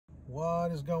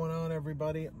What is going on,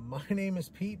 everybody? My name is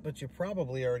Pete, but you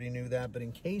probably already knew that. But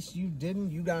in case you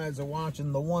didn't, you guys are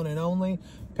watching the one and only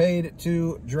Paid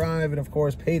to Drive. And of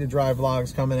course, Paid to Drive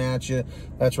vlogs coming at you.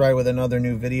 That's right, with another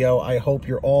new video. I hope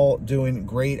you're all doing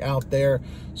great out there.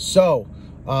 So,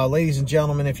 ladies and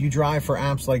gentlemen, if you drive for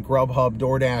apps like Grubhub,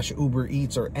 Doordash, Uber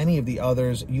Eats, or any of the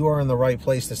others, you are in the right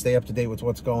place to stay up to date with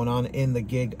what's going on in the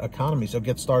gig economy. So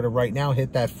get started right now.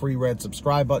 Hit that free red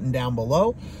subscribe button down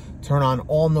below. Turn on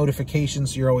all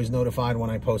notifications so you're always notified when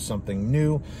I post something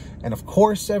new. And of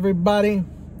course, everybody,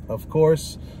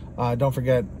 don't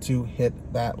forget to hit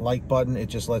that like button. It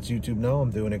just lets YouTube know I'm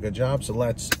doing a good job. So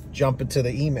let's jump into the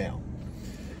email.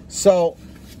 So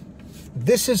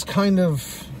this is kind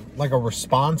of like a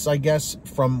response, I guess,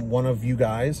 from one of you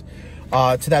guys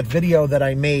to that video that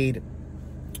I made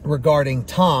regarding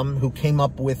Tom, who came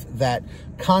up with that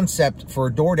concept for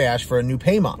DoorDash for a new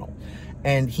pay model.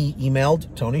 And he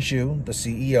emailed Tony Xu, the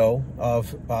CEO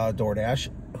of DoorDash,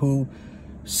 who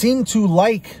seemed to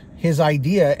like his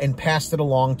idea and passed it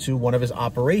along to one of his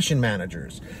operation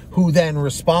managers, who then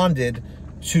responded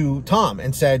to Tom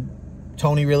and said,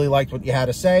 Tony really liked what you had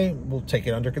to say. We'll take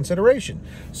it under consideration.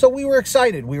 So we were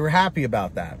excited. We were happy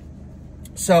about that.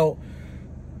 So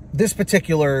this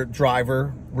particular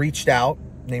driver reached out,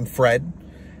 named Fred,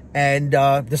 and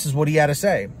this is what he had to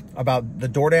say about the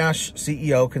DoorDash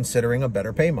CEO considering a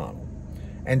better pay model.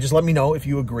 And just let me know if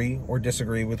you agree or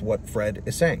disagree with what Fred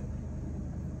is saying.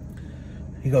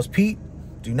 He goes, Pete,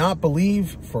 do not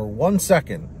believe for 1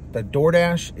 second that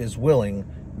DoorDash is willing,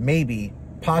 maybe,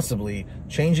 possibly,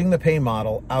 changing the pay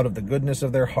model out of the goodness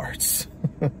of their hearts.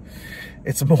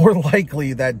 It's more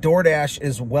likely that DoorDash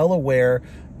is well aware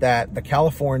that the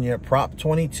California Prop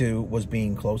 22 was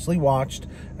being closely watched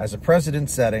as a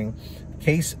precedent-setting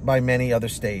case by many other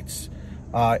states.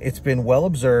 It's been well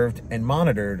observed and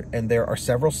monitored, and there are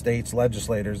several states'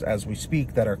 legislators as we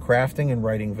speak that are crafting and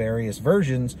writing various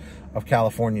versions of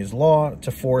California's law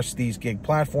to force these gig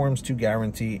platforms to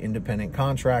guarantee independent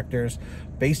contractors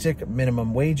basic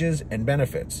minimum wages and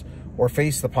benefits, or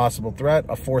face the possible threat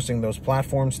of forcing those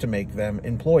platforms to make them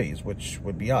employees, which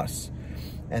would be us.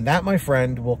 And that, my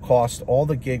friend, will cost all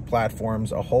the gig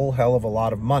platforms a whole hell of a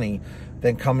lot of money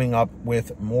than coming up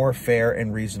with more fair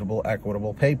and reasonable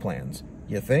equitable pay plans.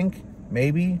 You think?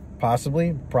 Maybe?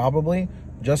 Possibly? Probably?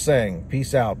 Just saying.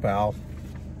 Peace out, pal.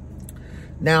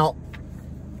 Now,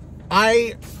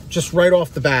 I just right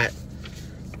off the bat,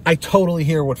 I totally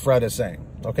hear what Fred is saying.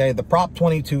 Okay? The Prop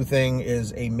 22 thing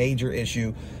is a major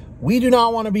issue. We do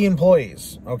not want to be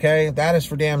employees. Okay? That is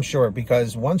for damn sure,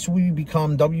 because once we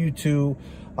become W-2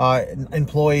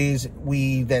 employees,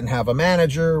 we then have a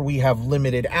manager, we have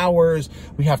limited hours,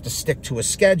 we have to stick to a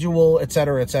schedule,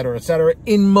 etc., etc., etc.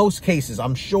 In most cases,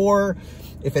 I'm sure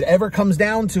if it ever comes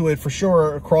down to it, for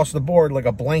sure, across the board, like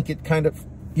a blanket kind of,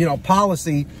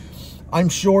 policy, I'm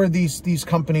sure these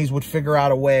companies would figure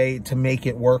out a way to make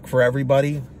it work for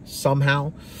everybody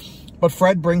somehow. But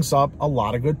Fred brings up a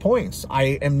lot of good points.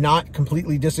 I am not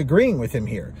completely disagreeing with him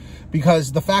here,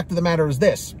 because the fact of the matter is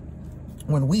this: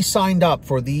 when we signed up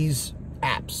for these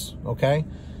apps, okay,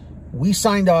 we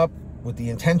signed up with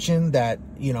the intention that,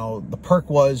 the perk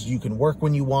was you can work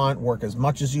when you want, work as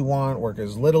much as you want, work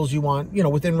as little as you want,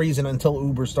 within reason, until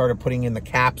Uber started putting in the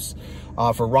caps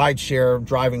for rideshare,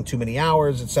 driving too many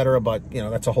hours, etc. But,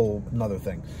 that's a whole nother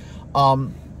thing.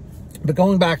 But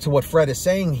going back to what Fred is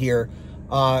saying here,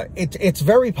 it's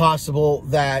very possible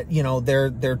that,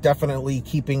 they're definitely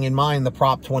keeping in mind the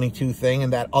Prop 22 thing,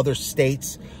 and that other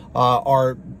states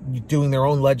are doing their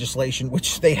own legislation,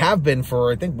 which they have been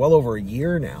for, I think, well over a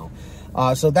year now.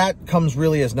 So that comes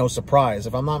really as no surprise.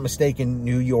 If I'm not mistaken,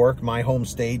 New York, my home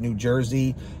state, New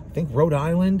Jersey, I think Rhode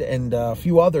Island, and a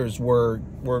few others were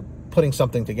putting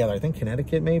something together. I think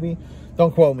Connecticut, maybe.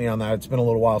 Don't quote me on that. It's been a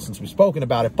little while since we've spoken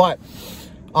about it. But,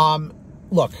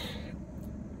 look,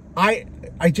 I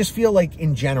just feel like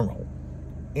in general,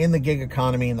 in the gig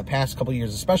economy in the past couple of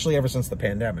years, especially ever since the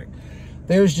pandemic,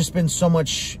 there's just been so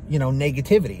much,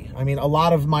 negativity. I mean, a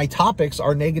lot of my topics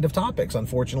are negative topics,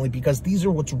 unfortunately, because these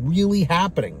are what's really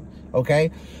happening,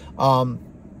 okay?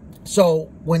 So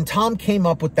when Tom came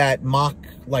up with that mock,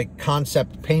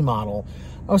 concept pay model,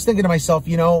 I was thinking to myself,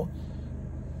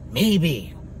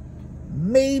 maybe,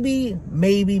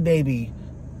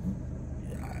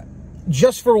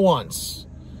 just for once,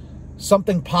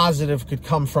 something positive could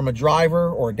come from a driver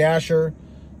or a dasher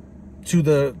to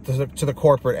the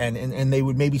corporate end, and they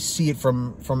would maybe see it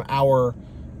from our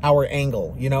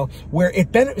angle, where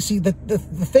it see the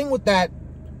thing with that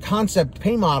concept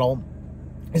pay model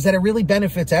is that it really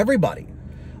benefits everybody.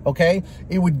 Okay,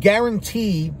 it would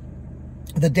guarantee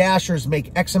the Dashers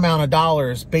make X amount of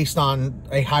dollars based on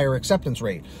a higher acceptance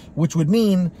rate, which would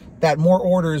mean that more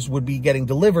orders would be getting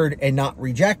delivered and not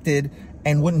rejected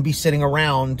and wouldn't be sitting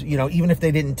around, you know, even if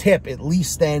they didn't tip, at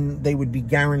least then they would be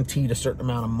guaranteed a certain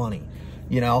amount of money,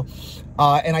 you know?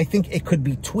 And I think it could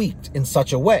be tweaked in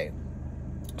such a way.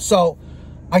 So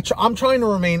I'm trying to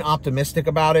remain optimistic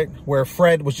about it, where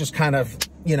Fred was just kind of,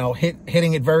 you know,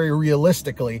 hitting it very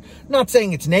realistically. Not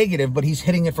saying it's negative, but he's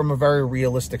hitting it from a very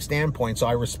realistic standpoint. So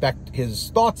I respect his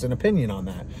thoughts and opinion on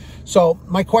that. So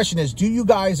my question is, do you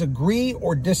guys agree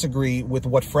or disagree with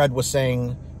what Fred was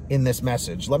saying in this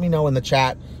message? Let me know in the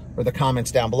chat or the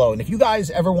comments down below. And if you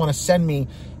guys ever want to send me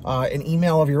an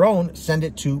email of your own, send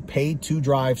it to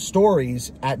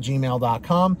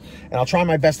paid2drivestories@gmail.com, and I'll try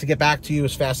my best to get back to you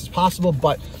as fast as possible.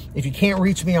 But if you can't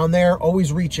reach me on there,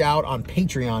 always reach out on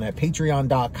Patreon at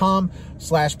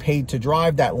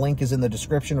patreon.com/paid2drive. That link is in the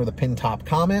description or the pinned top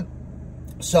comment.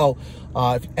 So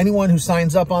if anyone who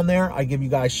signs up on there, I give you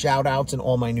guys shout outs in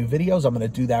all my new videos. I'm going to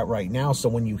do that right now. So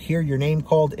when you hear your name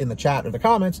called in the chat or the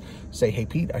comments, say, hey,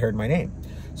 Pete, I heard my name.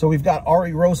 So we've got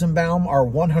Ari Rosenbaum, our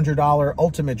 $100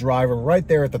 ultimate driver, right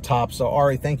there at the top. So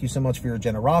Ari, thank you so much for your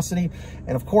generosity.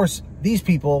 And of course, these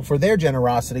people for their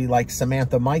generosity, like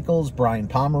Samantha Mikles, Brian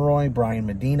Pomeroy, Brian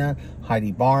Medina,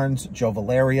 Heidi Barnes, Joe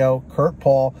Valerio, Kurt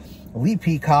Paul, Lee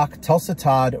Peacock, Tulsa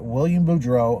Todd, William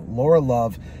Boudreau, Laura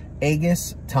Love,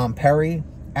 Agus, Tom Perry,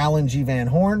 Alan G. Van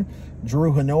Horn,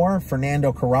 Drew Honor,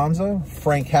 Fernando Carranza,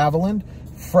 Frank Haviland,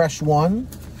 Fresh One,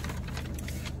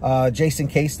 Jason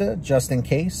Casta, Justin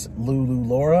Case, Lulu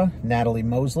Laura, Natalie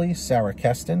Mosley, Sarah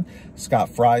Keston, Scott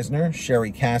Freisner,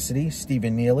 Sherry Cassidy,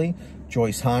 Stephen Neely,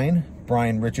 Joyce Hine,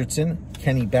 Brian Richardson,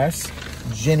 Kenny Bess,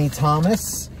 Jenny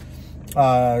Thomas,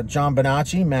 John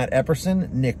Bonacci, Matt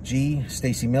Epperson, Nick G,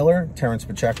 Stacy Miller, Terrence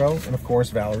Pacheco, and of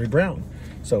course, Valerie Brown.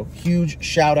 So huge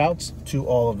shout outs to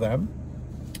all of them.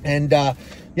 And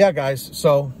yeah, guys,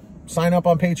 so sign up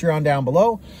on Patreon down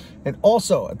below. And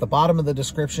also at the bottom of the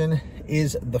description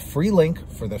is the free link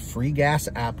for the free gas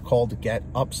app called Get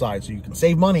Upside. So you can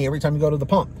save money every time you go to the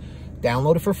pump.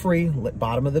 Download it for free,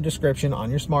 bottom of the description on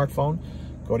your smartphone.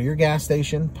 Go to your gas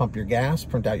station, pump your gas,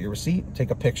 print out your receipt, take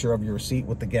a picture of your receipt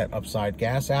with the Get Upside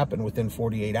gas app, and within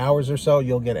 48 hours or so,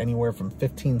 you'll get anywhere from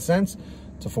 15 cents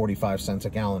to 45 cents a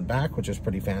gallon back, which is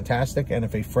pretty fantastic. And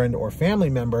if a friend or family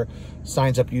member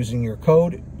signs up using your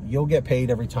code, you'll get paid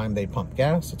every time they pump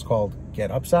gas. It's called Get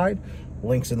Upside.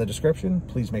 Links in the description.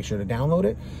 Please make sure to download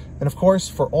it. And of course,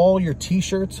 for all your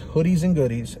t-shirts, hoodies, and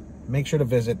goodies, make sure to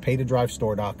visit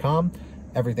paid2drivestore.com.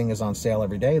 Everything is on sale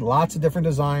every day. Lots of different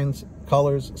designs,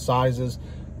 colors, sizes.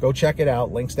 Go check it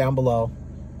out. Links down below,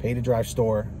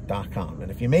 paid2drivestore.com.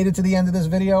 And if you made it to the end of this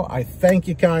video, I thank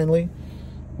you kindly.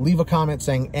 Leave a comment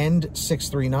saying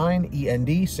END639,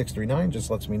 END639. Just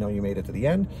lets me know you made it to the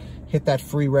end. Hit that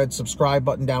free red subscribe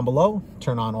button down below.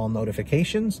 Turn on all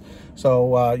notifications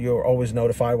so you're always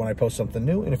notified when I post something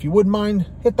new. And if you wouldn't mind,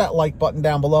 hit that like button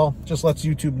down below. Just lets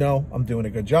YouTube know I'm doing a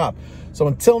good job. So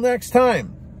until next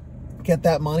time, get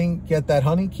that money, get that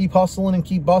honey, keep hustling and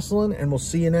keep bustling. And we'll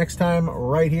see you next time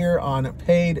right here on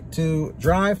Paid to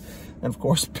Drive. And of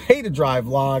course, Pay to Drive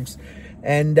vlogs.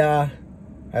 And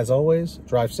as always,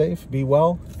 drive safe, be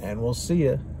well, and we'll see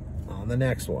you on the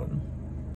next one.